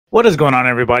What is going on,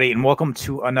 everybody, and welcome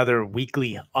to another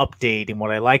weekly update. And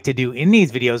what I like to do in these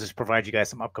videos is provide you guys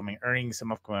some upcoming earnings, some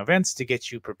upcoming events to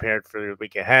get you prepared for the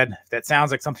week ahead. If that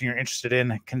sounds like something you're interested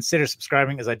in, consider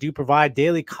subscribing, as I do provide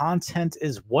daily content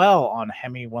as well on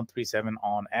Hemi137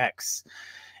 on X.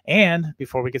 And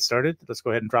before we get started, let's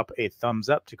go ahead and drop a thumbs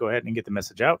up to go ahead and get the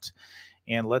message out.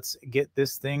 And let's get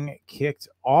this thing kicked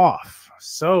off.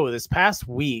 So this past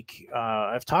week,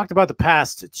 I've talked about the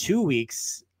past 2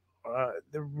 weeks.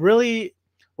 There really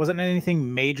wasn't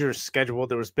anything major scheduled.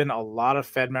 There has been a lot of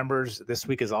Fed members. This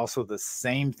week is also the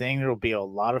same thing. There will be a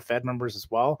lot of Fed members as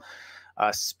well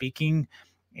speaking,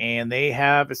 and they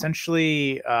have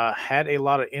essentially had a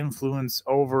lot of influence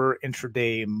over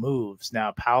intraday moves.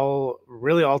 Now, Powell,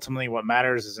 really ultimately what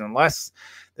matters is unless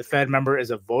the Fed member is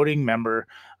a voting member,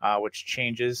 which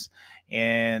changes,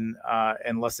 and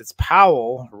unless it's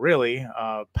Powell, really,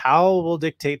 Powell will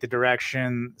dictate the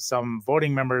direction. Some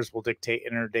voting members will dictate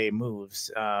intraday moves,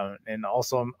 and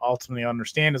also ultimately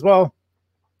understand as well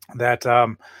that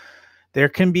there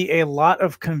can be a lot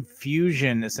of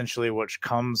confusion, essentially, which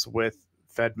comes with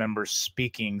Fed members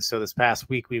speaking. So this past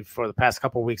week, for the past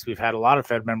couple of weeks, we've had a lot of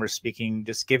Fed members speaking,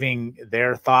 just giving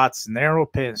their thoughts and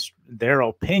their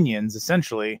opinions,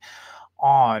 essentially,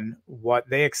 on what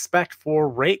they expect for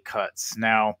rate cuts.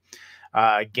 Now,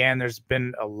 again, there's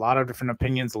been a lot of different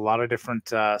opinions, a lot of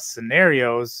different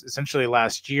scenarios. Essentially,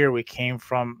 last year, we came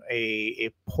from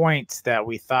a point that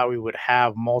we thought we would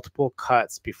have multiple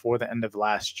cuts before the end of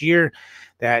last year.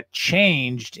 That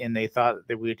changed, and they thought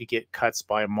that we would get cuts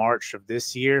by March of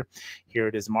this year. Here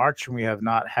it is March, and we have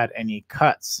not had any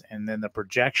cuts. And then the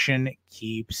projection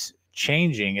keeps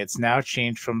changing. It's now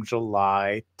changed from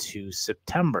July to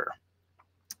September.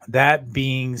 That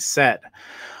being said,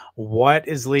 what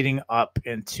is leading up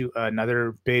into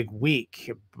another big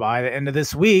week? By the end of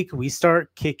this week, we start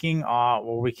kicking off,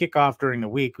 well, we kick off during the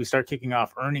week. We start kicking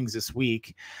off earnings this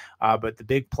week, but the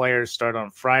big players start on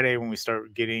Friday when we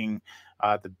start getting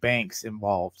the banks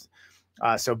involved.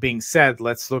 So being said,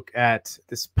 let's look at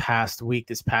this past week.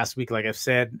 This past week, like I've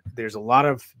said, there's a lot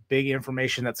of big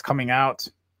information that's coming out.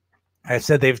 I've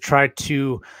said they've tried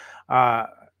to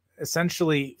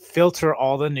essentially filter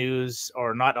all the news,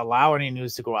 or not allow any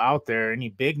news to go out there, any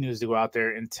big news to go out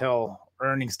there until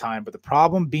earnings time. But the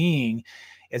problem being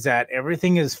is that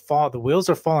everything is the wheels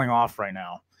are falling off right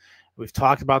now. We've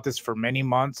talked about this for many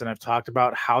months, and I've talked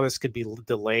about how this could be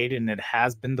delayed, and it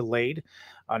has been delayed.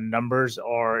 Numbers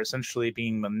are essentially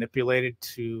being manipulated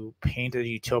to paint a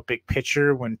utopic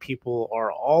picture when people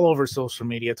are all over social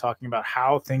media talking about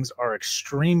how things are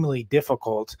extremely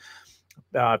difficult.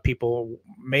 People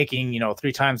making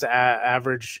 3 times the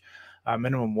average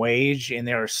minimum wage, and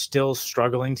they are still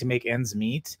struggling to make ends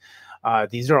meet.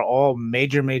 These are all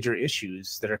major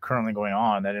issues that are currently going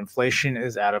on. That inflation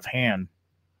is out of hand.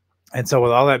 And so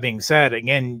with all that being said,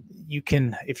 again, you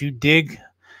can, if you dig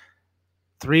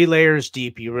 3 layers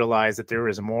deep, you realize that there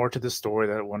is more to the story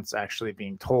than what's actually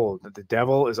being told. That the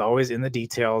devil is always in the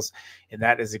details, and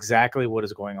that is exactly what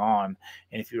is going on.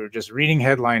 And if you're just reading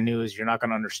headline news, you're not going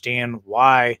to understand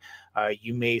why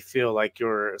you may feel like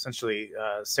you're essentially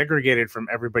segregated from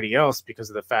everybody else, because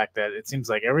of the fact that it seems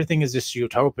like everything is just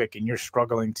utopic and you're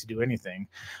struggling to do anything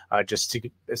just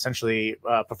to essentially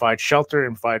provide shelter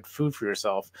and provide food for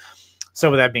yourself. So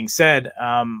with that being said,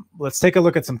 let's take a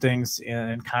look at some things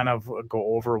and kind of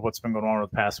go over what's been going on over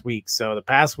the past week. So the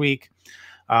past week,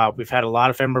 we've had a lot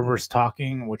of Fed members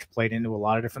talking, which played into a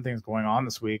lot of different things going on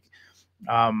this week.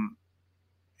 And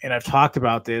I've talked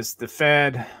about this. The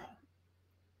Fed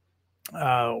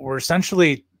were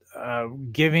essentially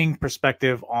giving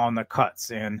perspective on the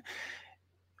cuts. And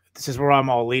this is where I'm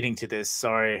all leading to this.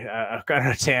 Sorry, I've got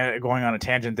going on a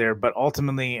tangent there. But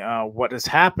ultimately, what is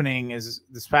happening is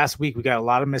this past week, we got a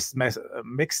lot of mixed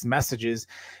messages,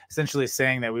 essentially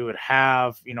saying that we would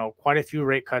have, quite a few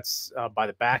rate cuts by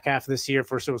the back half of this year.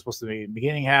 First, it was supposed to be the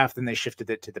beginning half. Then they shifted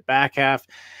it to the back half.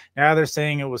 Now they're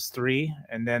saying it was 3.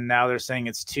 And then now they're saying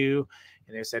it's 2.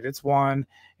 And they said it's 1.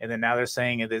 And then now they're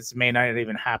saying it may not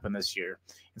even happen this year.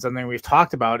 And something we've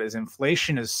talked about is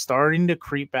inflation is starting to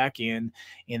creep back in,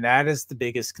 and that is the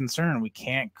biggest concern. We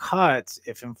can't cut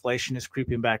if inflation is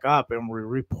creeping back up and we're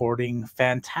reporting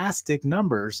fantastic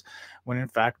numbers when in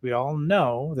fact we all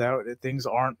know that things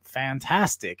aren't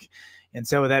fantastic. And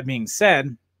so with that being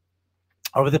said,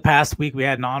 over the past week, we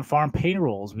had non-farm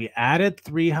payrolls. We added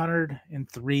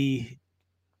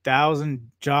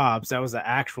 303,000 jobs. That was the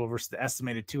actual versus the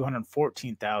estimated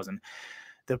 214,000.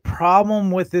 The problem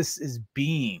with this is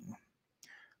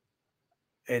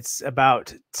it's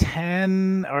about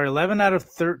 10 or 11 out of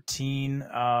 13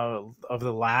 of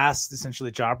the last essentially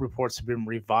job reports have been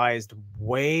revised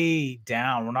way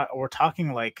down. We're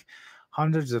talking like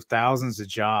hundreds of thousands of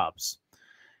jobs.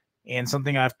 And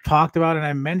something I've talked about and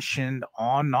I mentioned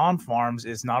on non-farms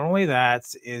is not only that,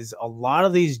 is a lot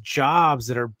of these jobs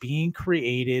that are being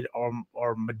created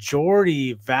or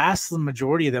vast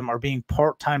majority of them are being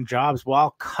part-time jobs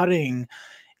while cutting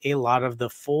a lot of the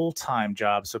full-time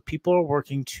jobs. So people are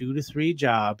working 2 to 3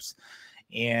 jobs,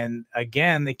 and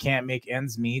again, they can't make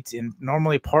ends meet. And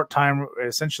normally part-time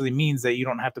essentially means that you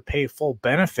don't have to pay full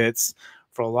benefits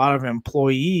for a lot of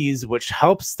employees, which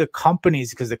helps the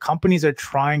companies because the companies are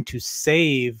trying to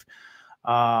save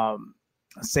their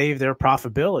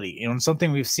profitability. You know, and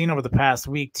something we've seen over the past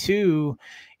week too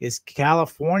is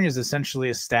California's essentially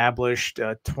established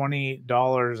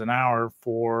 $20 an hour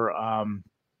for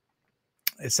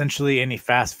essentially the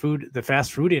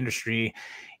fast food industry.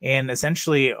 And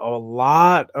essentially a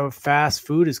lot of fast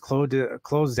food is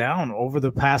closed down over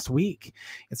the past week.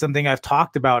 It's something I've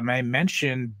talked about and I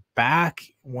mentioned back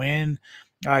when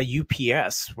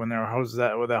UPS, when there was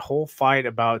that whole fight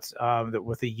about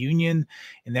with the union,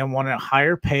 and then wanted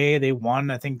higher pay. They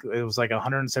won, I think it was like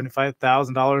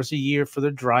 $175,000 a year for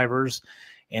the drivers.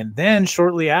 And then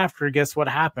shortly after, guess what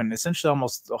happened? Essentially,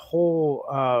 almost a whole,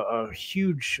 a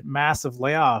huge, massive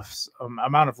amount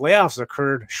of layoffs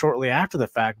occurred shortly after the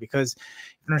fact, because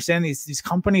you understand these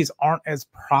companies aren't as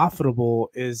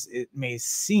profitable as it may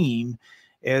seem,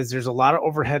 as there's a lot of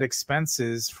overhead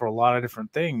expenses for a lot of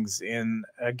different things. And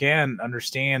again,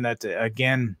 understand that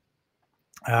the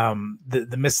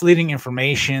misleading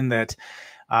information that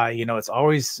it's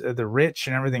always the rich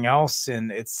and everything else,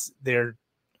 and they're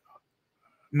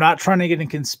not trying to get in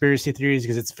conspiracy theories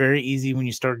because it's very easy when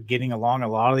you start getting along a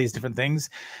lot of these different things.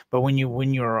 But when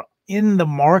you're in the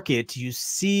market, you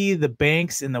see the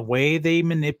banks and the way they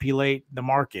manipulate the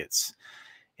markets.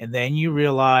 And then you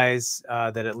realize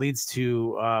that it leads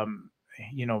to,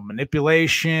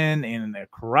 manipulation and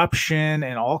corruption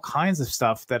and all kinds of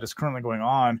stuff that is currently going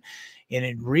on. And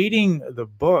in reading the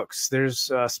books, there's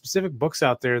specific books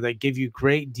out there that give you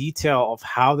great detail of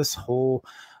how this whole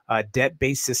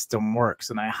debt-based system works.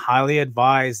 And I highly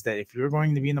advise that if you're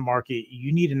going to be in the market,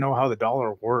 you need to know how the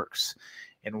dollar works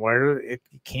and where it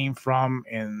came from.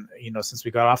 And, since we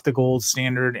got off the gold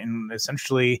standard and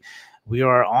essentially we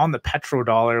are on the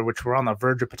petrodollar, which we're on the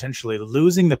verge of potentially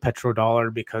losing the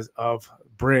petrodollar because of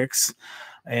BRICS.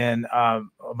 And a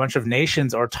bunch of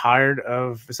nations are tired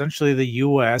of essentially the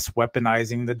U.S.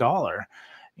 weaponizing the dollar.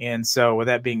 And so with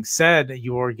that being said,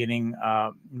 you are getting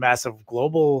massive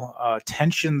global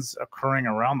tensions occurring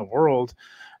around the world.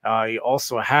 You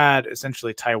also had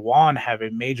essentially Taiwan have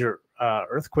a major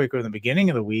earthquake in the beginning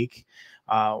of the week,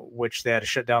 which they had to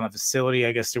shut down the facility.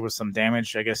 I guess there was some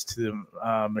damage, to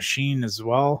the machine as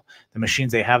well. The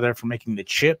machines they have there for making the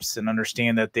chips, and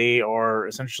understand that they are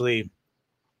essentially,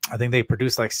 I think they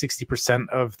produce like 60%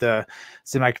 of the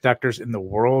semiconductors in the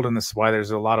world. And this is why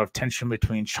there's a lot of tension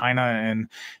between China and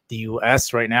the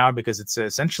US right now, because it's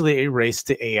essentially a race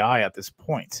to AI at this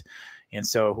point. And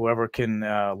so whoever can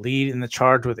lead in the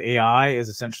charge with AI is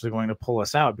essentially going to pull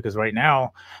us out, because right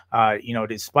now,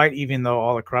 despite even though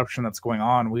all the corruption that's going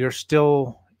on, we are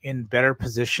still in better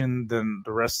position than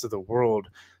the rest of the world,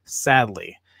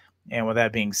 sadly. And with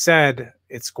that being said,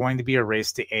 it's going to be a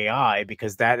race to AI,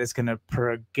 because that is going to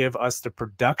give us the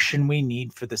production we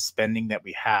need for the spending that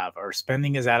we have. Our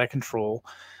spending is out of control.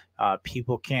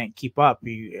 People can't keep up.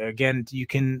 You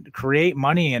can create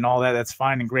money and all that. That's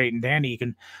fine and great and dandy. You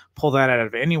can pull that out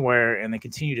of anywhere, and they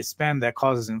continue to spend. That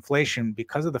causes inflation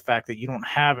because of the fact that you don't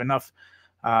have enough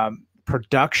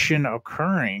production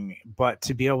occurring. But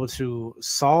to be able to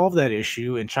solve that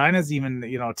issue, and China's even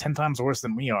 10 times worse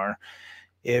than we are.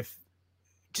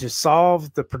 To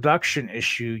solve the production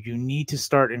issue, you need to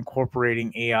start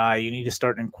incorporating AI. You need to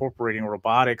start incorporating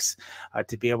robotics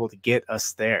to be able to get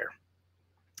us there.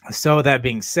 So that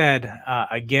being said,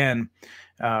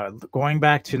 going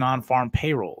back to non-farm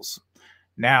payrolls.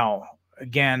 Now,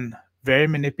 again, very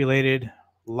manipulated,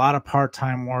 a lot of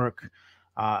part-time work.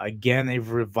 Again, they've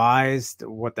revised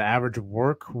what the average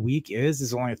work week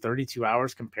is only 32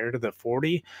 hours compared to the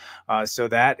 40. So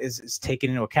that is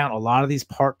taken into account a lot of these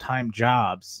part-time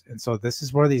jobs. And so this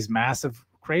is where these massive,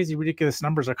 crazy, ridiculous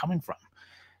numbers are coming from.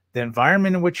 The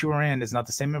environment in which you are in is not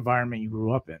the same environment you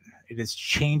grew up in. It is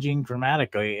changing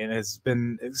dramatically, and has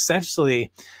been essentially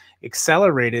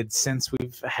accelerated since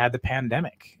we've had the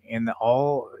pandemic and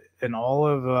all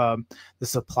of the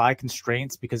supply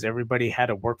constraints, because everybody had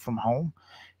to work from home.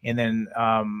 And then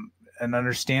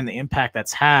understand the impact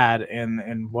that's had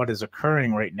and what is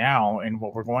occurring right now and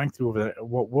what we're going through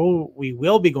we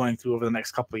will be going through over the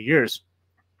next couple of years.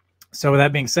 So with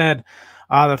that being said,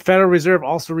 the Federal Reserve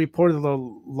also reported the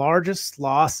largest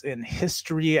loss in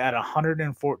history at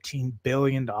 $114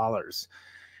 billion.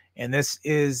 And this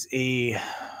is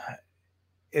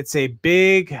it's a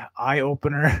big eye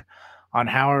opener on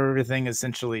how everything is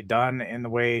essentially done in the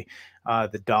way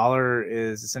the dollar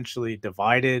is essentially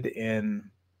divided and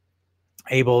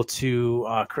able to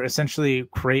essentially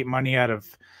create money out of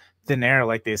thin air,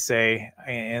 like they say,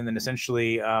 and then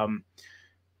essentially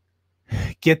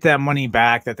get that money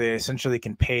back that they essentially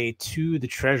can pay to the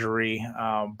treasury.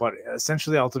 But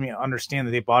essentially, ultimately, understand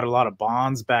that they bought a lot of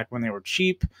bonds back when they were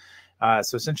cheap.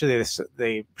 So essentially,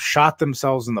 they shot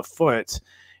themselves in the foot,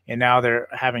 and now they're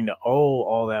having to owe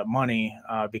all that money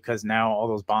because now all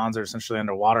those bonds are essentially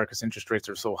underwater because interest rates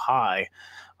are so high.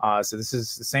 So this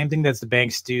is the same thing that the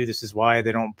banks do. This is why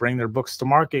they don't bring their books to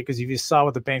market, because if you saw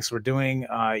what the banks were doing,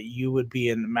 you would be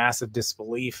in massive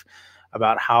disbelief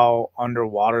about how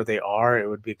underwater they are. It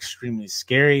would be extremely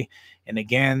scary. And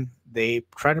again, they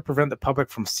try to prevent the public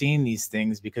from seeing these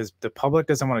things because the public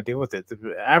doesn't want to deal with it.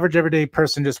 The average everyday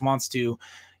person just wants to,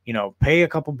 pay a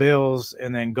couple bills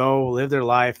and then go live their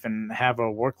life and have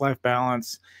a work-life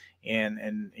balance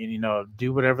and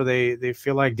do whatever they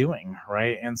feel like doing,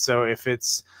 right? And so if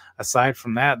it's aside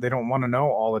from that, they don't want to know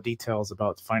all the details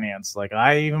about finance. Like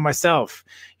I even myself,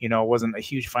 wasn't a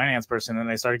huge finance person, and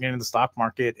I started getting into the stock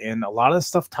market, and a lot of this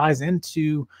stuff ties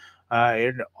into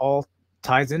it all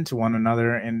ties into one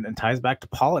another and ties back to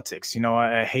politics.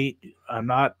 I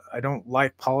don't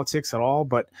like politics at all,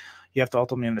 but you have to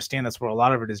ultimately understand that's where a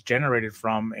lot of it is generated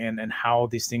from and how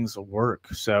these things work.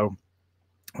 So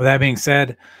with that being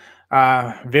said,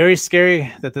 very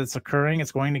scary that that's occurring.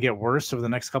 It's going to get worse over the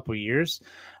next couple of years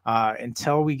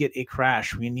until we get a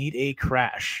crash. We need a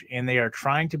crash, and they are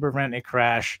trying to prevent a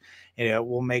crash, and it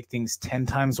will make things 10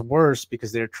 times worse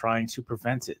because they're trying to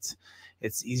prevent it.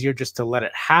 It's easier just to let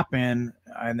it happen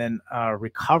and then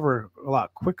recover a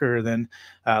lot quicker than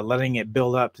letting it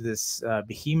build up to this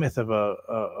behemoth of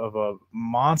a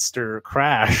monster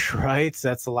crash, right? So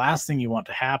that's the last thing you want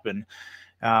to happen.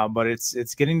 But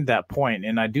it's getting to that point,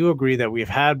 and I do agree that we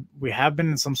have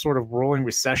been in some sort of rolling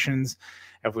recessions.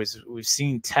 We've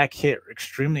seen tech hit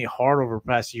extremely hard over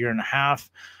the past year and a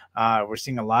half. We're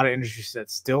seeing a lot of industries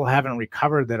that still haven't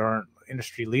recovered that aren't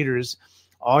industry leaders.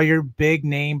 All your big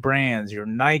name brands, your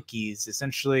Nikes,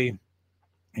 essentially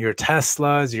your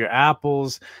Teslas, your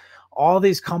Apples, all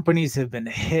these companies have been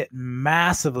hit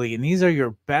massively, and these are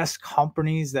your best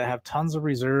companies that have tons of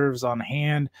reserves on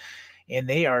hand, and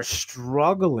they are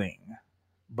struggling.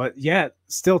 But yet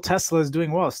still Tesla is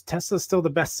doing well. Tesla is still the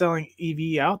best-selling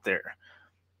EV out there.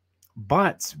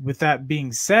 But with that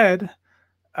being said,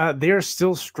 they're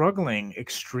still struggling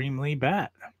extremely bad.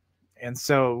 And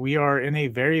so we are in a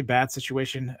very bad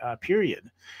situation, period.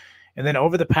 And then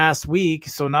over the past week,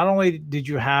 so not only did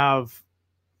you have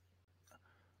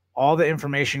all the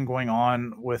information going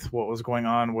on with what was going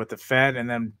on with the Fed and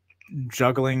then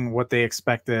juggling what they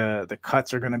expect the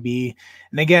cuts are going to be.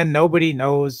 And again, nobody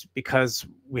knows because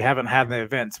we haven't had the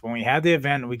events. When we had the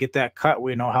event, we get that cut,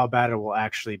 we know how bad it will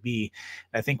actually be.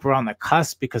 I think we're on the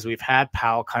cusp because we've had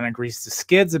Powell kind of grease the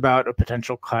skids about a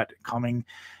potential cut coming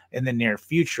in the near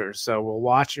future. So we'll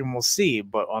watch and we'll see.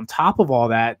 But on top of all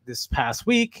that, this past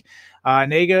week,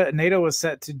 NATO was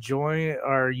set to join,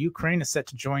 or Ukraine is set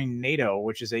to join NATO,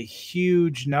 which is a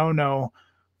huge no-no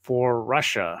for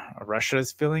Russia. Russia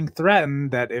is feeling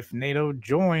threatened that if NATO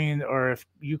joins, or if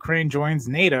Ukraine joins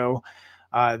NATO,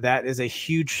 that is a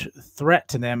huge threat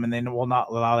to them, and they will not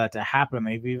allow that to happen.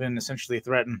 They've even essentially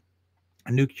threatened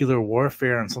nuclear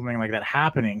warfare and something like that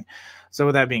happening. So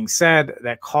with that being said,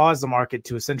 that caused the market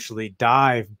to essentially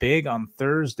dive big on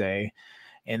Thursday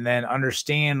and then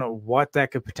understand what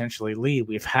that could potentially lead.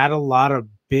 We've had a lot of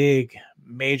big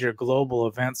major global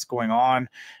events going on.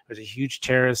 There's a huge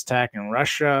terrorist attack in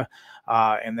Russia,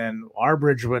 and then our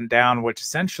bridge went down, which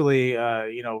essentially,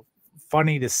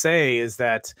 funny to say is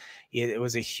that it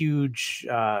was a huge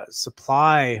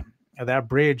supply. That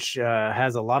bridge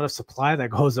has a lot of supply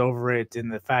that goes over it,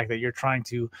 and the fact that you're trying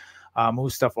to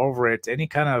move stuff over it, any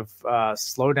kind of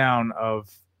slowdown of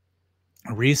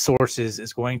resources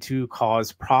is going to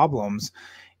cause problems.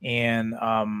 And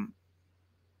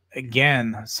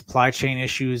again, supply chain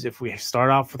issues. If we start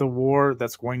off with a war,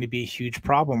 that's going to be a huge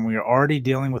problem. We are already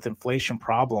dealing with inflation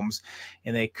problems,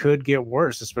 and they could get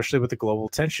worse, especially with the global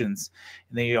tensions.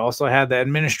 And they also had the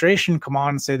administration come on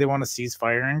and say they want to cease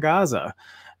fire in Gaza.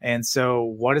 And so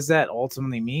what does that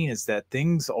ultimately mean is that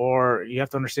you have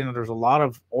to understand that there's a lot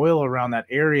of oil around that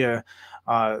area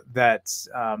that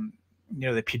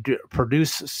they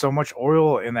produce so much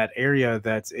oil in that area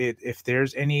that if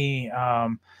there's any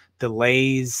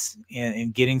delays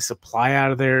in getting supply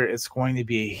out of there, it's going to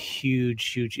be a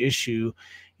huge issue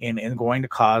and going to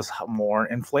cause more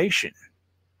inflation.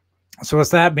 So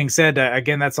with that being said,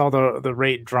 again, that's all the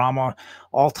rate drama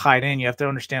all tied in. You have to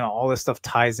understand all this stuff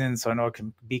ties in. So I know it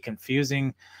can be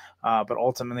confusing, but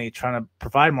ultimately trying to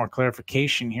provide more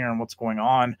clarification here on what's going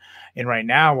on. And right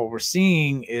now, what we're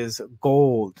seeing is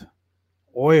gold,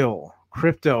 oil,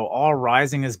 crypto, all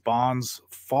rising as bonds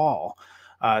fall.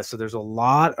 So there's a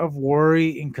lot of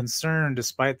worry and concern,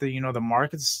 despite the the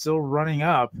market's still running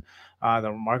up.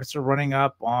 The markets are running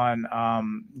up on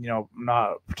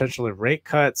not potentially rate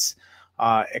cuts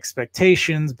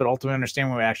expectations, but ultimately understand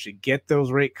when we actually get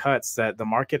those rate cuts that the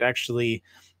market actually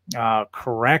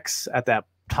corrects at that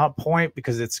top point,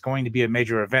 because it's going to be a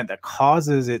major event that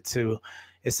causes it to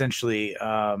essentially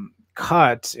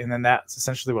cut, and then that's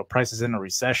essentially what prices in a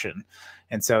recession.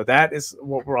 And so that is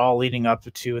what we're all leading up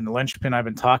to, and the linchpin I've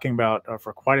been talking about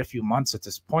for quite a few months at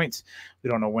this point. We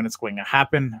don't know when it's going to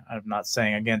happen. I'm not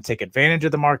saying, again, take advantage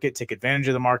of the market,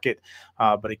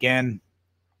 but again,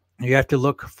 you have to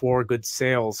look for good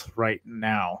sales right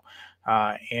now.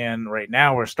 And right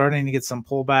now we're starting to get some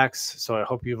pullbacks. So I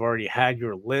hope you've already had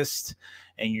your list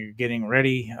and you're getting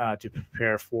ready to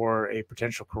prepare for a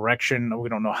potential correction. We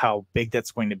don't know how big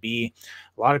that's going to be.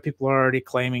 A lot of people are already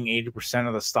claiming 80%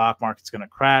 of the stock market's going to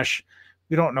crash.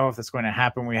 We don't know if that's going to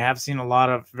happen. We have seen a lot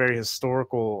of very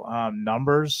historical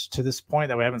numbers to this point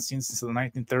that we haven't seen since the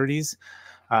 1930s.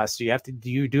 So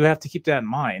you do have to keep that in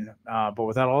mind. But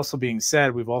with that also being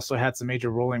said, we've also had some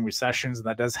major rolling recessions, and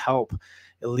that does help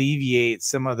alleviate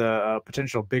some of the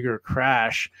potential bigger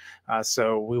crash.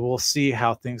 So we will see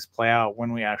how things play out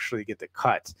when we actually get the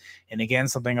cut. And again,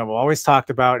 something I've always talked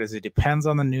about is it depends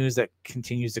on the news that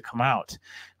continues to come out.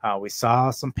 We saw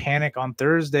some panic on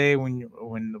Thursday when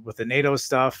with the NATO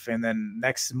stuff, and then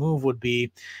next move would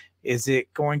be, is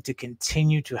it going to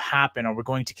continue to happen? Or we're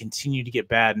going to continue to get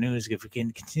bad news? If we can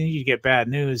continue to get bad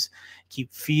news,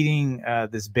 keep feeding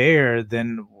this bear,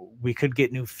 then we could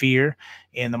get new fear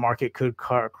and the market could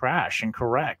crash and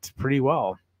correct pretty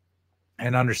well.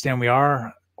 And understand we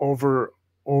are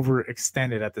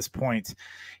overextended at this point.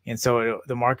 And so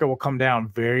the market will come down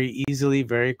very easily,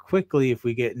 very quickly if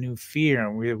we get new fear.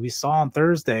 And we saw on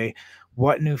Thursday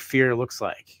what new fear looks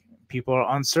like. People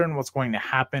are uncertain what's going to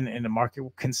happen, and the market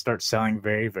can start selling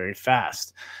very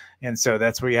fast. And so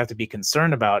that's where you have to be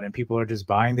concerned about. And people are just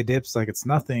buying the dips like it's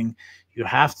nothing. You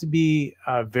have to be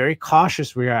very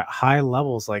cautious when you're at high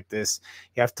levels like this.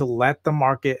 You have to let the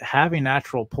market have a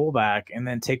natural pullback and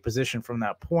then take position from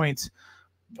that point,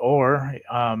 or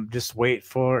just wait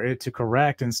for it to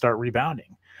correct and start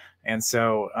rebounding. And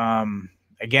so,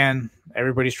 again,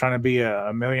 everybody's trying to be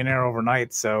a millionaire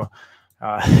overnight. So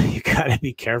you got to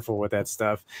be careful with that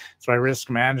stuff. That's why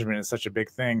risk management is such a big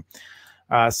thing.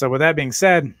 So with that being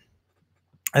said,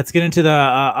 let's get into the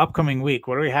upcoming week.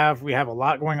 What do we have? We have a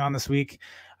lot going on this week.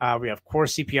 We have core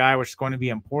CPI, which is going to be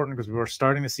important because we're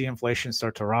starting to see inflation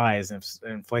start to rise. And if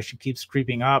inflation keeps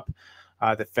creeping up,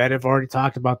 the Fed have already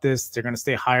talked about this. They're going to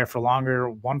stay higher for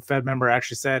longer. One Fed member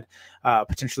actually said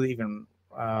potentially even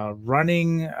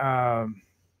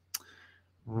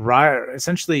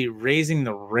essentially raising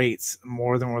the rates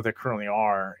more than what they currently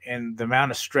are. And the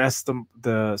amount of stress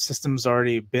the system's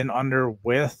already been under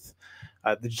with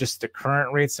just the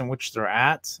current rates in which they're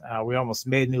at. We almost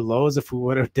made new lows if we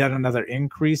would have done another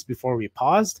increase before we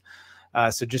paused.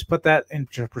 So just put that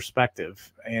into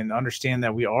perspective and understand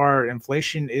that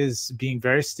inflation is being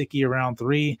very sticky around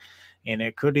 3, and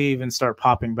it could even start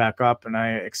popping back up. And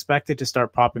I expect it to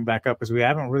start popping back up because we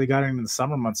haven't really gotten into the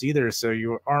summer months either. So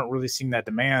you aren't really seeing that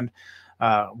demand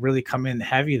really come in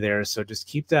heavy there. So just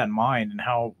keep that in mind and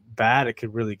how bad it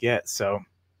could really get. So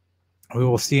we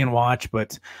will see and watch,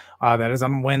 but that is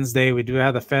on Wednesday. We do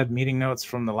have the Fed meeting notes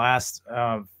from the last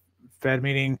Fed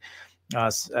meeting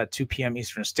at 2 p.m.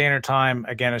 Eastern Standard Time.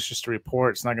 Again, it's just a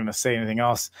report. It's not going to say anything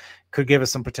else. Could give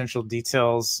us some potential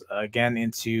details, again,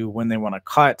 into when they want to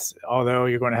cut, although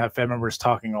you're going to have Fed members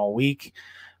talking all week.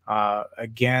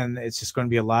 Again, it's just going to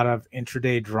be a lot of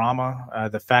intraday drama.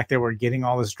 The fact that we're getting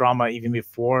all this drama even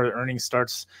before the earnings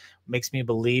starts makes me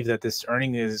believe that this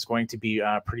earning is going to be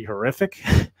pretty horrific.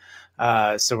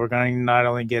 So we're going to not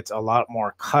only get a lot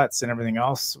more cuts and everything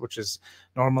else, which is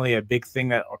normally a big thing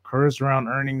that occurs around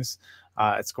earnings.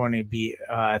 It's going to be,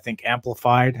 I think,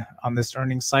 amplified on this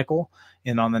earnings cycle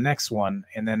and on the next one.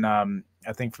 And then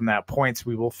I think from that point,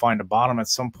 we will find a bottom at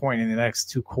some point in the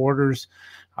next 2 quarters.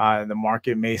 The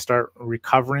market may start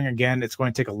recovering again. It's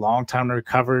going to take a long time to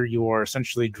recover. You are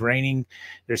essentially draining.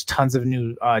 There's tons of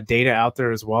new data out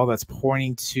there as well that's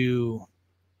pointing to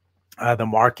the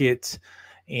market,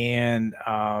 and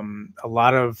a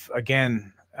lot of,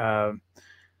 again,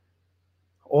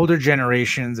 older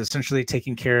generations essentially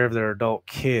taking care of their adult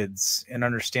kids, and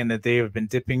understand that they have been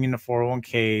dipping into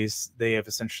 401ks. They have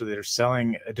essentially, they're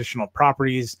selling additional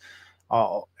properties,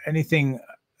 anything.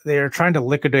 They are trying to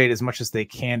liquidate as much as they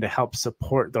can to help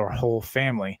support their whole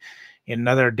family. And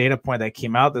another data point that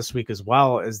came out this week as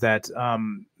well is that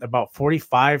about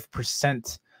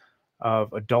 45%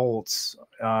 of adults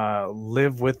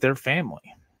live with their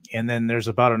family. And then there's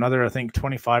about another, I think,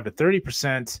 25 to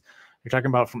 30%. You're talking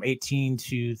about from 18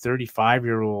 to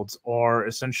 35-year-olds, or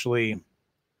essentially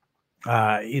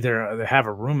either they have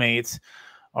a roommate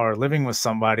or living with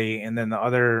somebody, and then the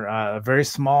other very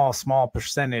small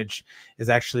percentage is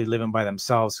actually living by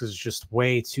themselves, because it's just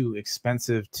way too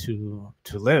expensive to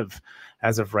live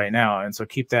as of right now. And so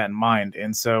keep that in mind.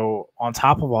 And so on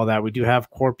top of all that, we do have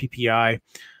core PPI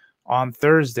on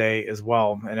Thursday as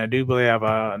well, and I do believe I have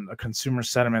a consumer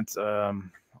sentiment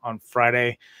on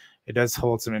Friday. It does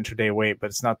hold some intraday weight, but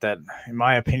it's not that, in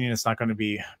my opinion, it's not going to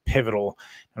be pivotal.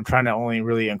 I'm trying to only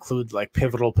really include like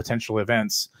pivotal potential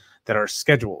events that are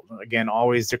scheduled. Again,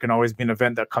 there can always be an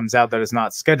event that comes out that is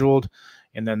not scheduled,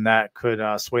 and then that could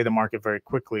sway the market very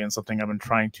quickly, and something I've been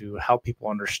trying to help people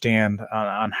understand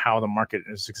on how the market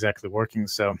is exactly working.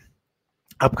 So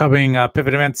upcoming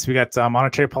pivot events, we got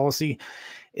monetary policy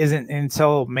isn't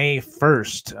until May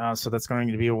 1st. So that's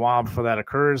going to be a while before that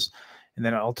occurs. And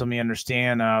then ultimately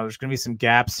understand there's going to be some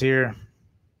gaps here.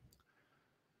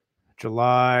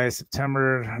 July,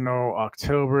 September, no,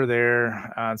 October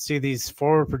there. See these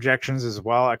forward projections as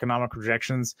well, economic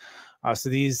projections. So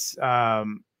these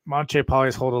monetary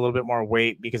policies hold a little bit more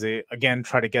weight, because they, again,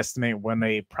 try to guesstimate when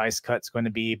a price cut's going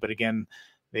to be. But again,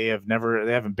 they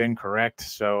haven't been correct.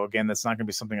 So again, that's not going to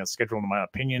be something that's scheduled, in my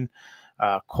opinion.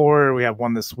 Core, we have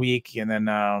one this week, and then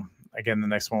again, the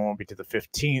next one won't be to the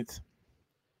 15th.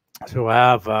 So we'll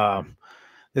have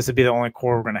this would be the only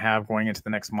core we're going to have going into the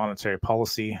next monetary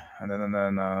policy, and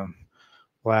then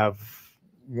we'll have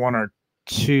one or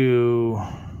two.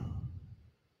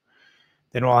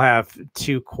 Then we'll have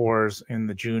two cores in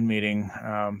the June meeting.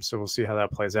 So we'll see how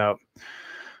that plays out.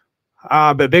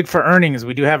 But big for earnings,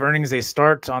 we do have earnings. They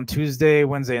start on Tuesday,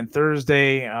 Wednesday, and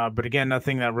Thursday. But again,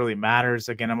 nothing that really matters.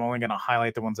 Again, I'm only going to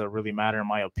highlight the ones that really matter, in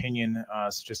my opinion.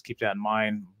 So just keep that in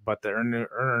mind. But the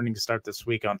earnings start this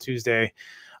week on Tuesday.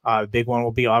 The big one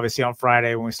will be obviously on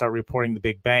Friday when we start reporting the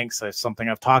big banks. That's something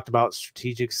I've talked about,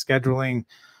 strategic scheduling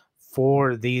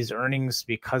for these earnings,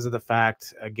 because of the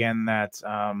fact, again, that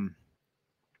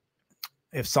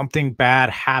if something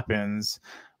bad happens,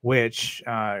 which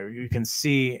you can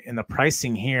see in the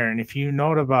pricing here. And if you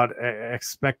note about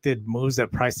expected moves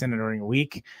that priced in during a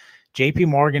week, JP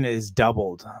Morgan is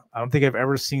doubled. I don't think I've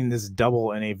ever seen this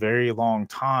double in a very long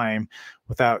time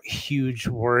without huge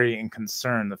worry and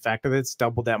concern. The fact that it's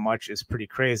doubled that much is pretty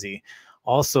crazy.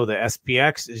 Also, the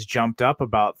SPX is jumped up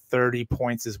about 30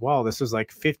 points as well. This was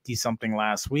like 50 something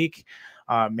last week.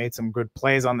 Made some good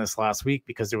plays on this last week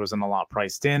because there wasn't a lot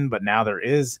priced in, but now there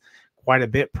is quite a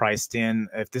bit priced in.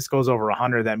 If this goes over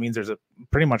 100, that means there's a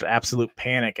pretty much absolute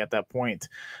panic at that point.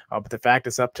 But the fact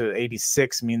it's up to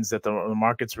 86 means that the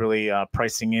market's really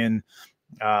pricing in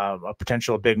a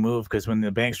potential big move, because when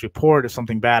the banks report, if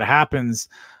something bad happens,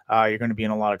 you're going to be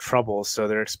in a lot of trouble. So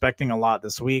they're expecting a lot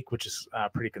this week, which is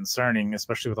pretty concerning,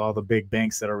 especially with all the big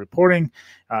banks that are reporting.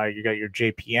 You got your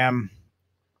JPM,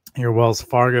 your Wells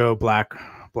Fargo,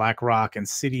 BlackRock, and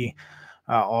Citi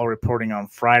all reporting on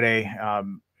Friday.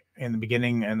 In the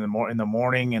beginning and in the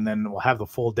morning, and then we'll have the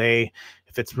full day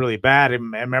if it's really bad.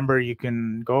 And remember, the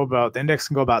index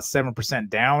can go about 7%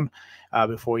 down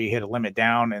before you hit a limit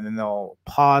down, and then they'll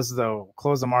close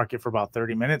the market for about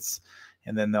 30 minutes,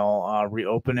 and then they'll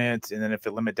reopen it. And then if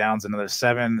it limit down's another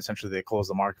 7, essentially they close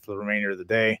the market for the remainder of the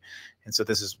day. And so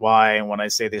this is why when I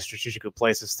say they strategically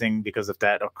place this thing, because if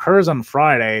that occurs on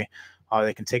Friday,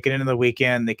 they can take it into the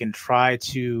weekend. They can try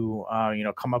to,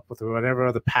 come up with whatever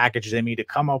other package they need to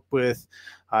come up with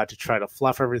to try to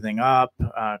fluff everything up,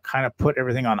 kind of put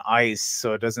everything on ice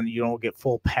so you don't get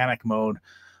full panic mode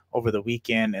over the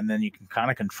weekend, and then you can kind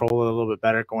of control it a little bit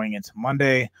better going into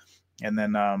Monday. And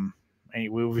then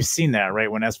we've seen that,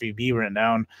 right? When SVB went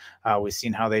down, we've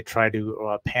seen how they tried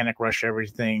to panic rush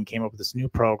everything, came up with this new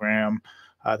program,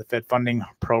 the Fed funding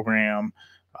program.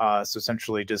 So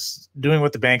essentially just doing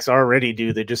what the banks already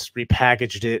do. They just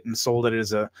repackaged it and sold it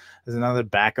as another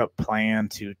backup plan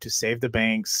to save the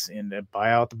banks and to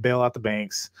bail out the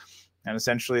banks. And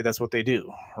essentially that's what they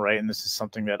do, right? And this is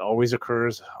something that always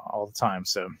occurs all the time.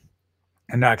 So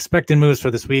I'm not expecting moves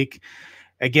for this week.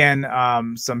 Again,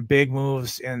 some big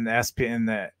moves in the SP, in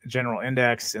the general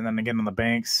index, and then again on the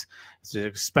banks. It's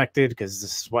expected because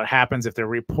this is what happens if they're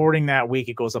reporting that week.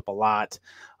 It goes up a lot.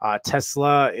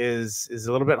 Tesla is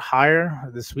a little bit higher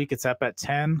this week. It's up at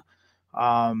 10.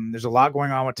 There's a lot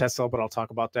going on with Tesla, but I'll talk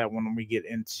about that when we get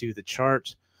into the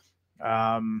chart.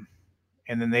 And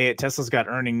then Tesla's got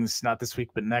earnings not this week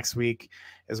but next week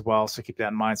as well, so keep that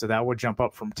in mind. So that would jump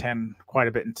up from 10 quite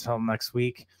a bit until next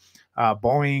week.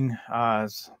 Boeing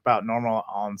is about normal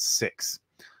on 6.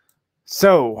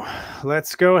 So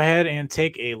let's go ahead and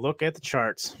take a look at the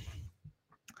charts.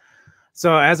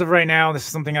 So as of right now, this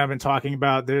is something I've been talking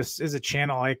about. This is a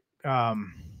channel I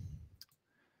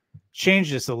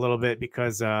changed this a little bit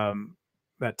because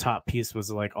that top piece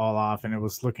was like all off and it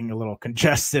was looking a little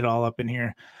congested all up in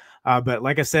here. But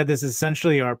like I said, this is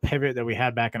essentially our pivot that we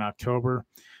had back in October.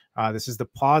 This is the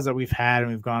pause that we've had,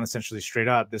 and we've gone essentially straight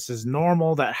up. This is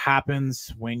normal. That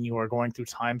happens when you are going through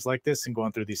times like this and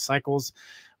going through these cycles.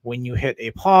 When you hit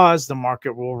a pause, the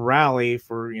market will rally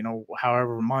for,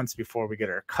 however months before we get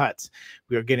our cut.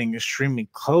 We are getting extremely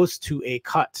close to a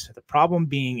cut. The problem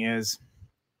being is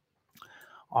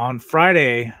on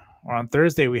Friday or on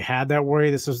Thursday, we had that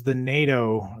worry. This was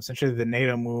essentially the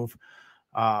NATO move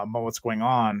about what's going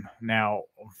on. Now,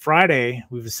 on Friday,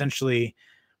 we've essentially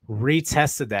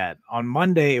retested that. On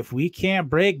Monday, if we can't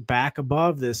break back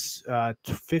above this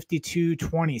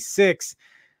 52.26,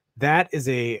 that is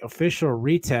a official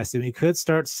retest, and we could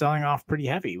start selling off pretty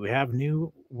heavy. We have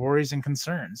new worries and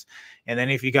concerns. And then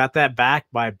if you got that back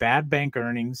by bad bank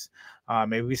earnings,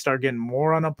 maybe we start getting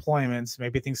more unemployments,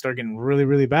 maybe things start getting really,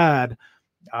 really bad,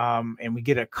 and we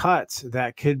get a cut,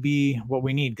 that could be what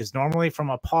we need. Because normally from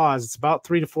a pause, it's about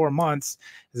 3 to 4 months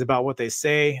is about what they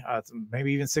say,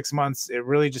 maybe even 6 months. It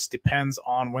really just depends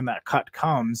on when that cut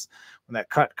comes. When that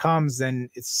cut comes, then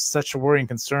it's such a worrying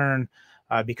concern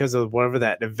because of whatever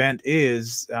that event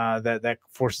is, that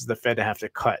forces the Fed to have to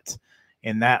cut.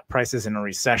 And that price is in a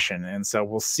recession. And so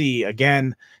we'll see.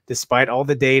 Again, despite all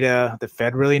the data, the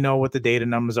Fed really know what the data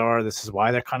numbers are. This is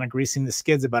why they're kind of greasing the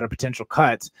skids about a potential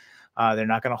cut. They're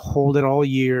not going to hold it all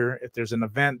year. If there's an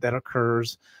event that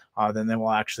occurs, then they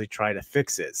will actually try to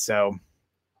fix it. So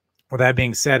with that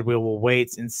being said, we will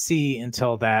wait and see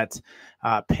until that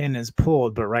pin is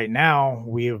pulled. But right now,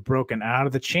 we have broken out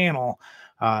of the channel.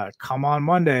 Come on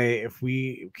Monday, if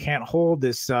we can't hold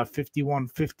this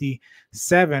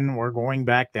 51.57, we're going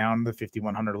back down the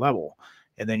 5100 level.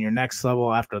 And then your next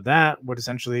level after that would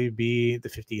essentially be the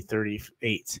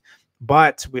 50.38.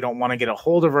 But we don't want to get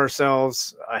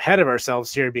ahead of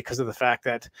ourselves here because of the fact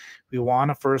that we want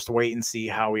to first wait and see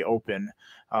how we open.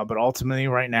 But ultimately,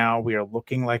 right now, we are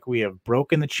looking like we have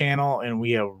broken the channel and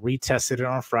we have retested it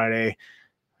on Friday.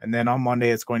 And then on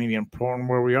Monday, it's going to be important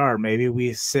where we are. Maybe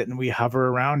we sit and we hover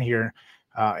around here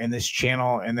in this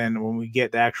channel. And then when we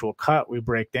get the actual cut, we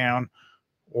break down.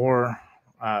 Or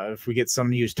if we get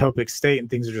some utopic state and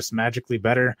things are just magically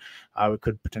better, we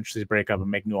could potentially break up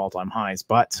and make new all-time highs.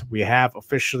 But we have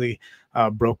officially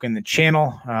broken the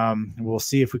channel. We'll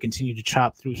see if we continue to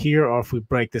chop through here or if we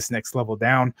break this next level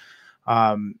down.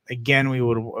 Again, we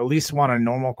would at least want a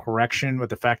normal correction.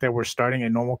 With the fact that we're starting a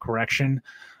normal correction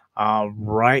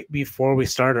right before we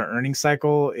start our earnings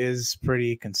cycle is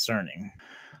pretty concerning.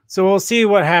 So we'll see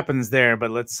what happens there.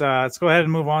 But let's go ahead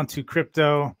and move on to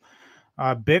crypto.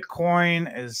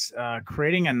 Bitcoin is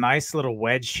creating a nice little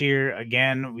wedge here.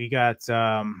 Again, we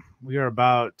are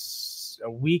about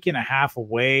a week and a half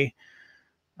away,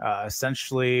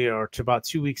 essentially, or to about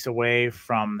 2 weeks away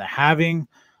from the halving.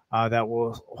 That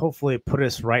will hopefully put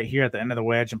us right here at the end of the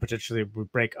wedge and potentially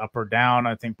break up or down.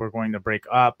 I think we're going to break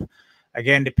up.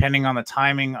 Again, depending on the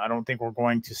timing, I don't think we're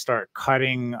going to start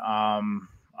cutting. I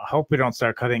hope we don't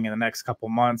start cutting in the next couple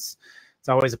months. It's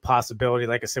always a possibility.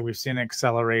 Like I said, we've seen an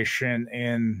acceleration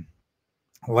in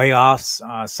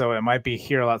layoffs, so it might be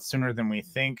here a lot sooner than we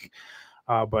think.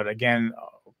 But again,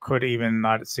 could even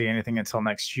not see anything until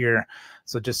next year.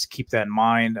 So just keep that in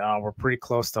mind. We're pretty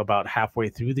close to about halfway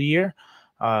through the year.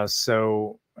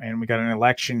 And we got an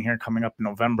election here coming up in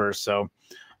November. So,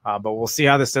 but we'll see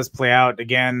how this does play out.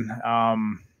 Again,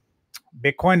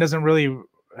 Bitcoin doesn't really,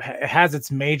 it has its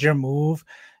major move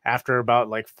after about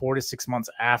like 4 to 6 months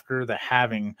after the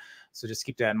halving. So just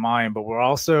keep that in mind. But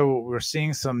we're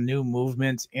seeing some new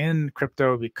movement in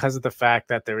crypto because of the fact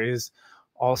that there is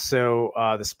also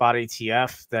the spot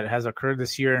ETF that has occurred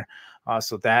this year.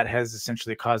 So that has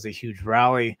essentially caused a huge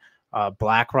rally.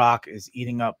 BlackRock is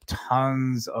eating up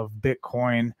tons of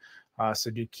Bitcoin.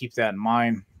 So do keep that in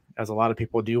mind. as a lot of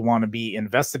people do want to be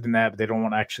invested in that, but they don't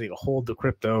want to actually hold the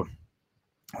crypto.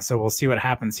 So we'll see what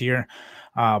happens here.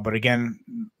 But again,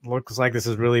 looks like this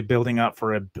is really building up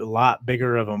for a lot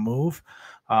bigger of a move.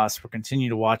 So we'll continue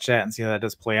to watch that and see how that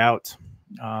does play out.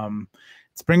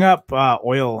 Let's bring up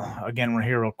oil again. We're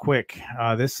here real quick.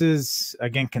 This is,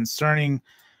 again, concerning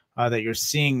that you're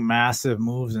seeing massive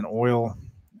moves in oil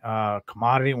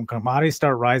commodity. When commodities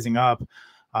start rising up,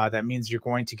 that means you're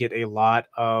going to get a lot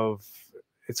of,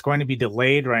 it's going to be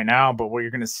delayed right now, but what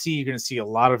you're going to see a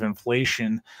lot of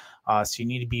inflation. So you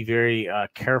need to be very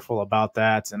careful about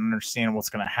that and understand what's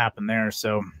going to happen there.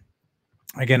 So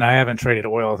again, I haven't traded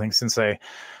oil, I think, since I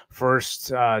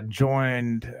first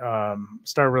joined,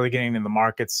 started really getting in the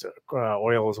markets.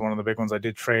 Oil was one of the big ones I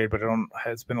did trade, but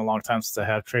it's been a long time since I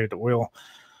have traded oil.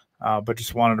 But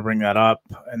just wanted to bring that up.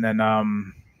 And then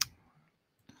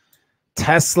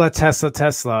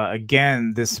Tesla.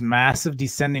 Again, this massive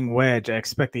descending wedge. I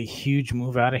expect a huge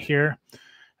move out of here,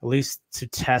 at least to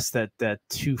test that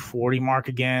 240 mark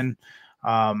again.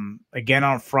 Again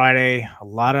on Friday, a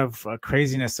lot of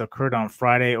craziness occurred on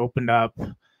Friday. Opened up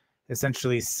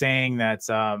essentially saying that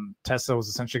Tesla was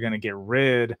essentially going to get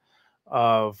rid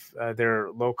of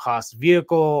their low-cost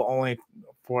vehicle, only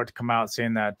for it to come out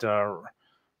saying that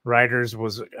Reuters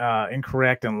was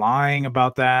incorrect and lying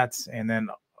about that. And then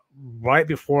right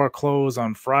before close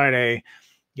on Friday,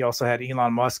 you also had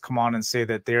Elon Musk come on and say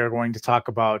that they're going to talk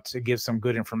about, to give some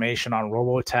good information on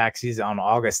robo-taxis on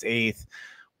August 8th,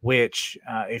 which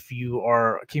if you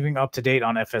are keeping up to date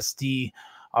on FSD,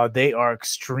 they are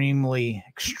extremely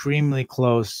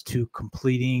close to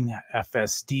completing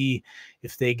FSD.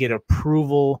 If they get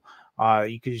approval,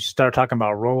 you could start talking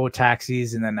about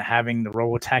robo-taxis and then having the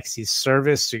robo-taxi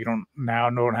service, so you don't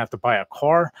have to buy a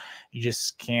car. You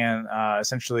just can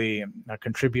essentially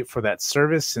contribute for that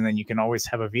service, and then you can always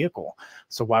have a vehicle.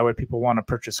 So why would people want to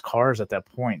purchase cars at that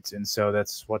point? And so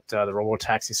that's what the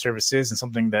robo-taxi service is, and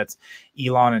something that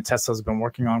Elon and Tesla has been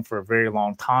working on for a very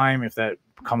long time. If that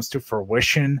comes to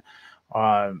fruition,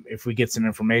 if we get some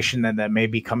information that may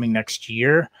be coming next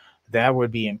year, that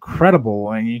would be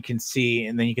incredible. And you can see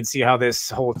how this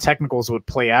whole technicals would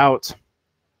play out,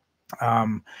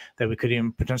 that we could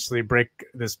even potentially break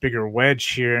this bigger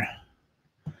wedge here,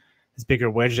 this bigger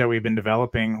wedge that we've been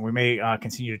developing. We may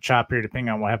continue to chop here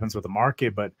depending on what happens with the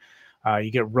market, but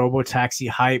you get robo-taxi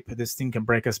hype. This thing can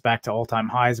break us back to all-time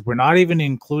highs. We're not even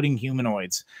including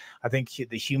humanoids. I think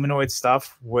the humanoid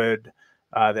stuff would,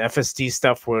 the FSD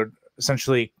stuff would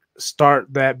essentially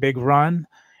start that big run.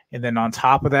 And then on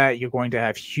top of that, you're going to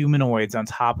have humanoids on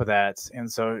top of that.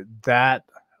 And so that,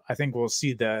 I think we'll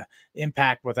see the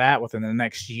impact with that within the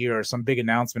next year, or some big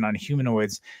announcement on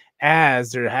humanoids, as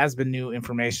there has been new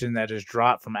information that has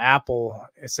dropped from Apple,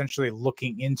 essentially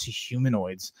looking into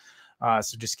humanoids.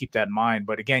 So just keep that in mind.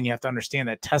 But again, you have to understand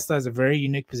that Tesla is a very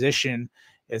unique position,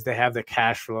 as they have the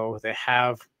cash flow. They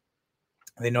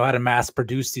know how to mass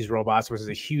produce these robots, which is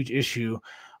a huge issue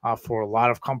for a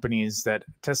lot of companies that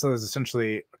Tesla is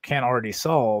essentially can already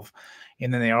solve.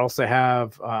 And then they also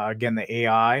have, again, the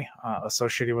AI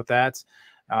associated with that,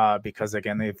 because,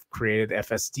 again, they've created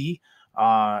FSD,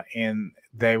 and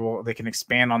they can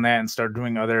expand on that and start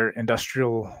doing other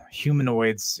industrial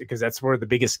humanoids, because that's where the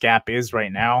biggest gap is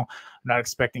right now. I'm not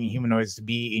expecting humanoids to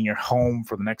be in your home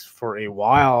for a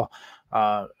while.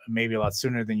 Maybe a lot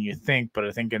sooner than you think, but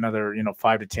I think another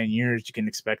 5 to 10 years you can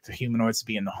expect the humanoids to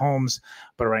be in the homes.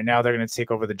 But right now they're going to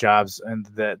take over the jobs, and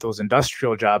those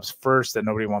industrial jobs first that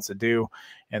nobody wants to do,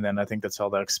 and then I think that's how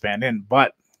they'll expand in.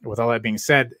 But with all that being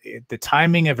said, the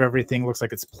timing of everything looks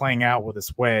like it's playing out with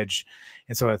this wedge.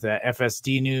 And so at the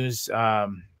FSD news,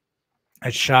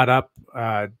 it shot up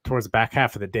towards the back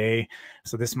half of the day.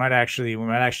 So we might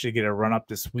actually get a run up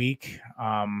this week,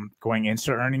 going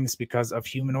into earnings because of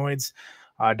humanoids.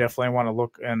 Definitely want to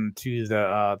look into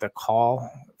the call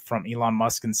from Elon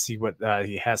Musk and see what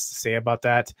he has to say about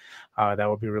that. That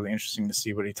would be really interesting to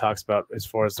see what he talks about as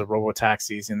far as the robo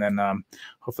taxis, and then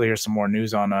hopefully hear some more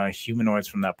news on humanoids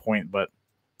from that point. But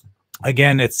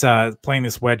again, it's playing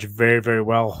this wedge very, very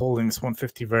well, holding this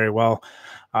 150 very well.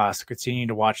 So continue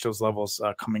to watch those levels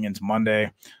coming into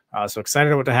Monday. So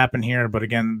excited what to happen here. But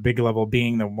again, big level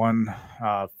being the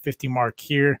 150 mark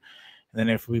here. And then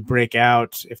if we break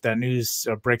out, if that news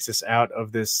breaks us out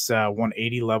of this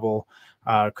 180 level,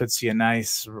 could see a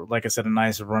nice, like I said, a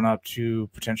nice run up to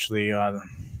potentially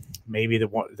maybe the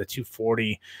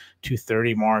 240,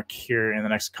 230 mark here in the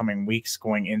next coming weeks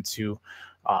going into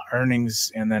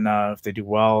earnings. And then if they do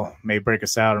well, may break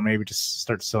us out, or maybe just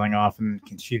start selling off and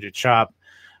continue to chop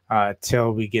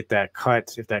till we get that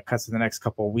cut. If that cuts in the next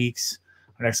couple of weeks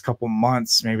or next couple of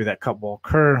months, maybe that cut will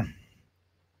occur.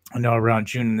 I know around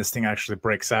June this thing actually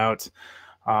breaks out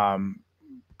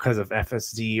because of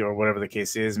FSD or whatever the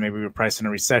case is. Maybe we're pricing a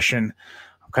recession.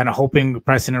 I'm kind of hoping we're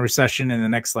pricing a recession in the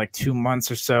next like 2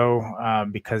 months or so,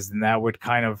 because then that would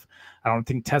kind of, I don't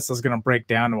think Tesla's going to break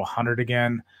down to 100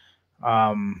 again.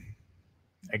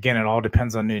 Again, it all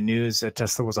depends on new news.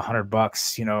 Tesla was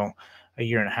 $100, a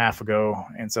year and a half ago.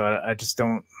 And so I just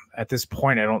don't, at this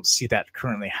point, I don't see that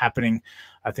currently happening.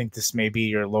 I think this may be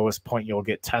your lowest point you'll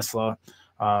get Tesla.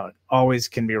 Always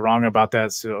can be wrong about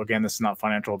that. So again, this is not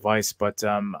financial advice, but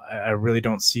I really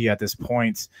don't see at this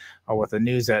point with the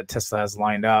news that Tesla has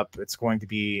lined up, it's going to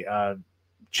be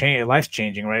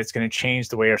life-changing, right? It's going to change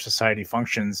the way our society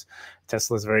functions.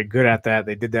 Tesla is very good at that.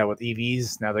 They did that with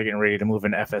EVs. Now they're getting ready to move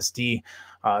into FSD.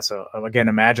 So again,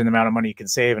 imagine the amount of money you can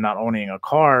save and not owning a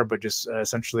car, but just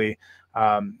essentially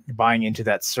buying into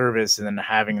that service, and then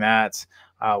having that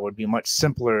would be much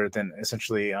simpler than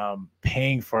essentially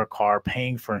paying for a car,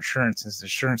 paying for insurance. Since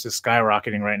insurance is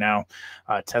skyrocketing right now,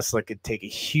 Tesla could take a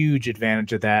huge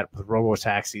advantage of that with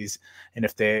robo-taxis. And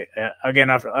if they, again,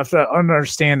 I have to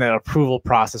understand the approval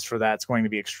process for that. It's going to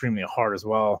be extremely hard as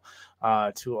well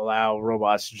to allow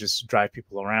robots to just drive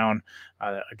people around.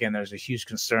 Again, there's a huge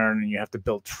concern, and you have to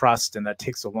build trust, and that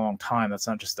takes a long time. That's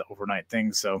not just an overnight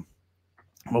thing. So,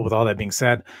 but with all that being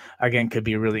said, again, could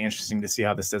be really interesting to see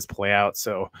how this does play out.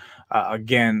 So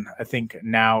again, I think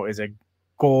now is a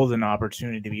golden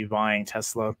opportunity to be buying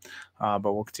Tesla, but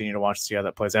we'll continue to watch, see how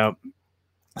that plays out.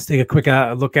 Let's take a quick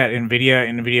look at NVIDIA.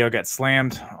 NVIDIA got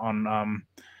slammed on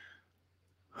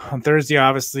Thursday,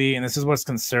 obviously, and this is what's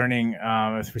concerning.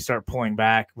 If we start pulling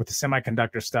back with the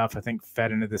semiconductor stuff, I think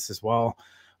fed into this as well.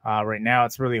 Right now,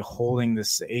 it's really holding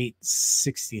this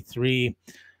 863.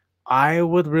 I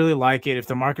would really like it if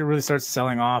the market really starts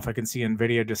selling off. I can see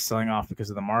NVIDIA just selling off because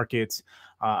of the market.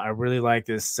 I really like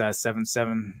this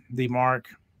 770 mark,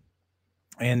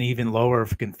 and even lower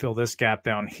if we can fill this gap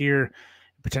down here.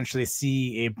 Potentially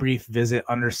see a brief visit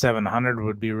under 700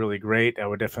 would be really great. I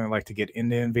would definitely like to get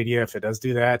into NVIDIA if it does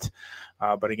do that.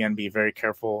 But again, be very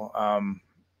careful.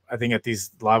 I think at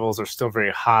these levels are still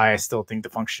very high. I still think the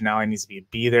functionality needs to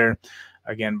be there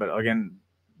again. But again,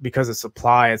 because of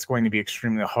supply, it's going to be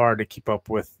extremely hard to keep up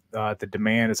with the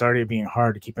demand. It's already being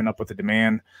hard to keeping up with the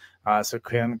demand. So it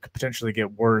can potentially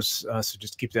get worse. So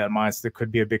just keep that in mind. So there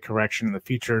could be a big correction in the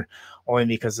future, only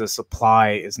because the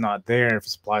supply is not there. If the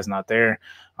supply is not there,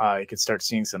 you could start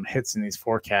seeing some hits in these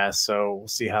forecasts. So we'll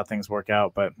see how things work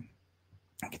out, but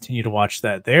continue to watch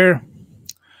that there.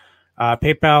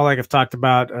 PayPal, like I've talked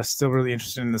about, still really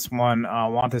interested in this one.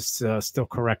 Want this to still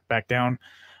correct back down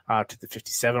to the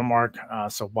 57 mark.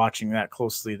 So watching that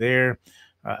closely there.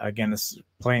 Again, this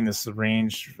playing this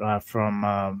range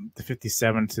from the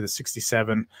 57 to the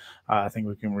 67. I think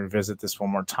we can revisit this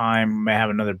one more time. May have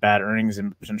another bad earnings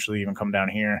and potentially even come down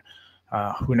here.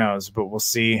 Who knows? But we'll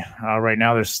see. Right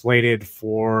now, they're slated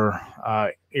for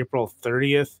April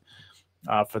 30th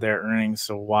for their earnings.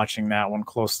 So watching that one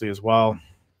closely as well.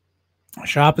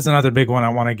 Shop is another big one I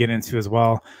want to get into as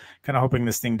well. Kind of hoping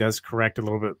this thing does correct a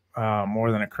little bit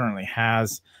more than it currently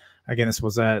has. Again, this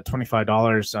was at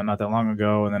 $25 not that long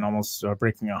ago, and then almost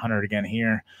breaking 100 again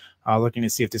here. Looking to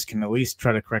see if this can at least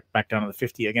try to correct back down to the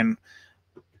 50. Again,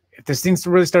 if this thing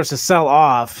really starts to sell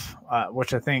off,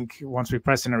 which I think once we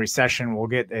press in a recession, we'll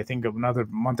get, I think, another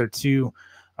month or two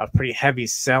of pretty heavy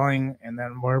selling. And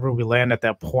then wherever we land at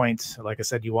that point, like I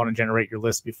said, you want to generate your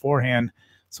list beforehand.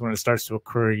 So when it starts to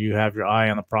occur, you have your eye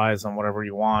on the prize on whatever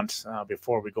you want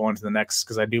before we go into the next,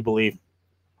 because I do believe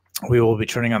we will be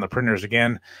turning on the printers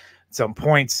again at some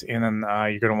point, and then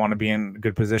you're going to want to be in a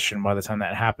good position by the time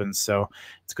that happens. So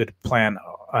it's good to plan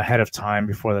ahead of time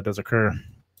before that does occur.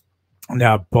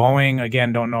 Now, Boeing,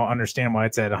 again, understand why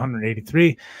it's at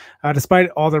 183, despite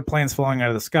all their planes falling out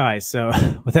of the sky. So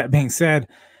with that being said,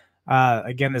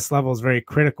 again, this level is very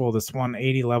critical. This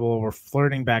 180 level, we're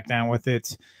flirting back down with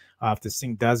it. If this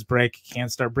thing does break, you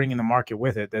can't start bringing the market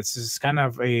with it. That's just kind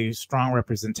of a strong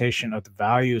representation of the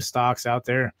value stocks out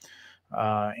there.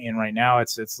 And right now,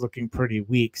 it's looking pretty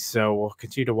weak. So we'll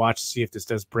continue to watch to see if this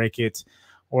does break it,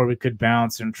 or we could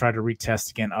bounce and try to retest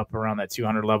again up around that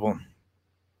 200 level.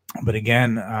 But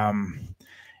again,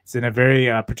 it's in a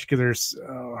very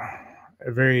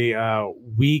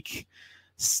weak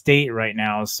state right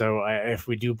now. So if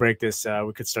we do break this,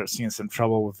 we could start seeing some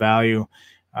trouble with value.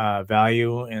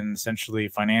 Value and essentially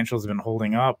financials have been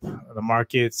holding up the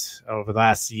markets over the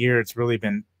last year. It's really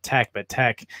been tech, but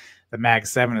tech, the Mag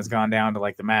 7 has gone down to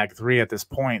like the Mag 3 at this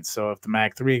point. So if the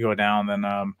Mag 3 go down, then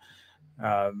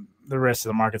the rest of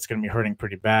the market's going to be hurting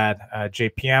pretty bad.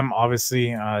 JPM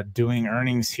obviously doing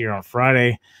earnings here on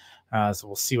Friday. So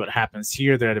we'll see what happens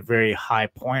here. They're at a very high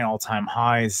point, all-time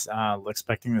highs.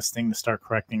 Expecting this thing to start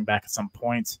correcting back at some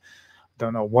point.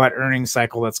 Don't know what earnings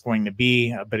cycle that's going to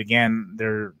be, but again,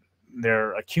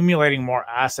 they're accumulating more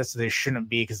assets that they shouldn't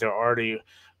be because they're already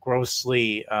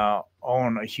grossly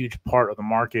own a huge part of the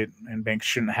market, and banks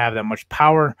shouldn't have that much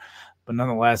power. But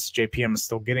nonetheless, JPM is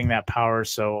still getting that power.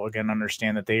 So again,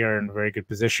 understand that they are in a very good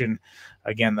position.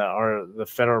 Again, the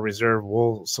Federal Reserve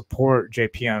will support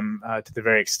JPM to the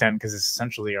very extent because it's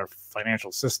essentially our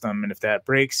financial system. And if that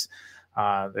breaks,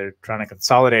 they're trying to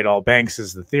consolidate all banks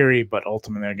is the theory. But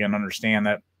ultimately, again, understand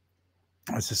that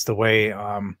it's just the way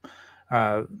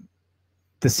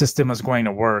the system is going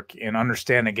to work. And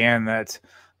understand again that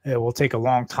it will take a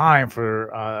long time for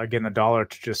again the dollar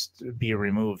to just be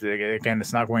removed. Again,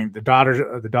 it's not going. The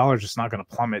dollar is just not going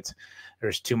to plummet.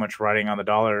 There's too much riding on the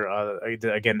dollar.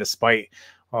 Again, despite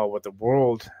what the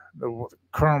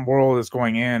current world is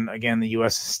going in. Again, the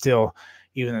U.S. is still,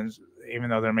 even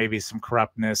though there may be some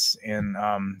corruptness and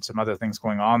some other things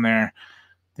going on there,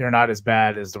 they're not as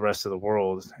bad as the rest of the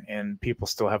world, and people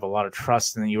still have a lot of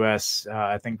trust in the U.S.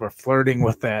 I think we're flirting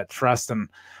with that trust and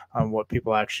what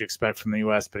people actually expect from the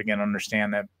U.S. But again,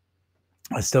 understand that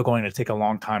it's still going to take a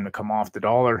long time to come off the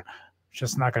dollar. It's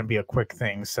just not going to be a quick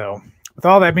thing. So with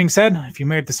all that being said, if you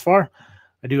made it this far,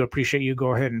 I do appreciate you.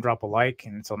 Go ahead and drop a like.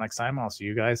 And until next time, I'll see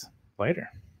you guys later.